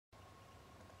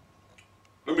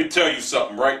me tell you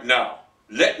something right now.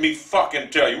 Let me fucking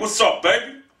tell you. What's up,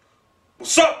 baby?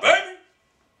 What's up, baby?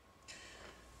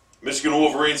 Michigan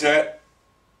Wolverines hat.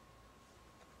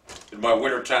 In my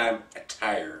wintertime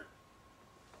attire.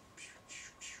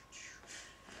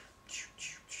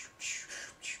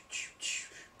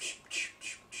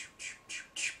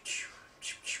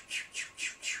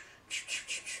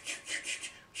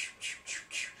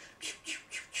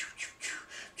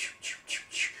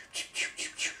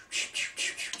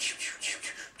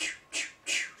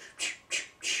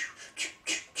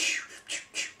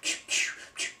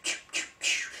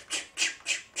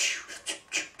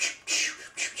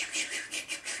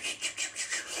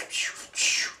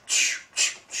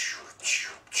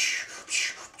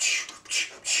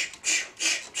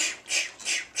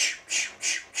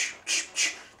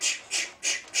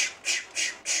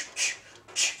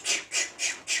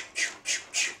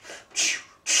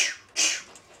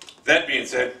 That being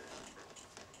said,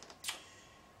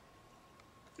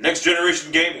 Next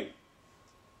Generation Gaming.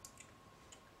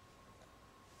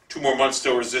 2 more months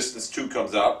till Resistance 2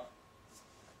 comes out.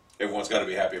 Everyone's got to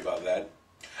be happy about that.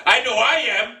 I know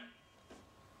I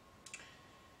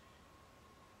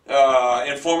am!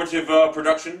 Informative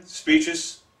production,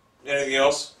 speeches, anything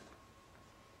else?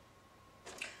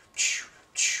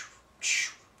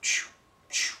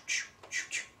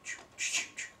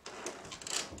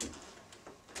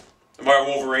 Am I a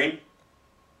Wolverine?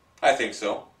 I think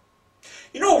so.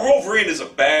 You know, Wolverine is a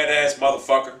badass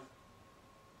motherfucker.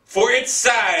 For its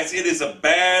size, it is a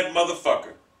bad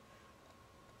motherfucker.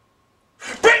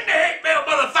 Bring the hate mail,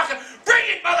 motherfucker! Bring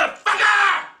it,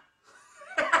 motherfucker!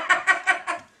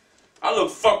 I look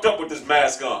fucked up with this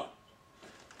mask on.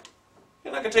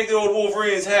 And I can take the old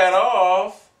Wolverine's hat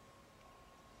off.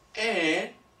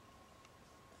 And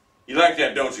you like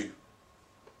that, don't you?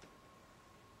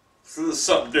 It's a little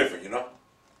something different, you know?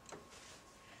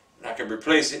 And I can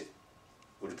replace it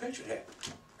with a Patriot hat.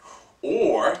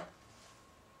 Or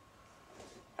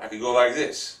I could go like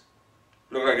this.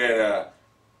 Look like that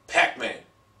Pac-Man.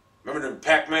 Remember them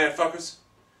Pac-Man fuckers?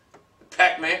 The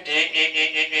Pac-Man.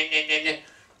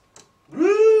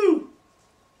 Woo!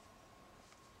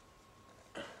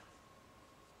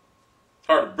 It's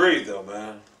hard to breathe though,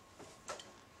 man.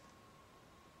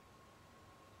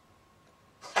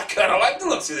 I kind of like the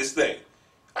looks of this thing.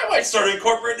 I might start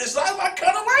incorporating this. I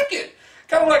kind of like it.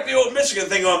 Kind of like the old Michigan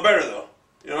thing on better, though.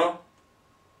 You know?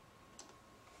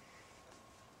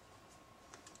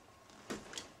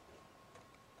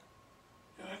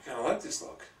 Yeah, I kind of like this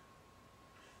look.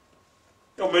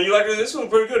 Yo, man, you like this? This one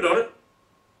pretty good, don't it?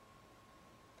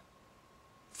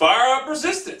 Fire up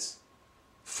Resistance.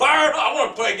 Fire it up. I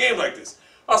want to play a game like this.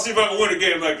 I'll see if I can win a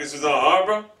game like this. Is on, huh,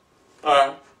 bro? All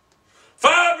right.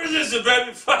 Fire up Resistance,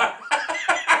 baby. Fire.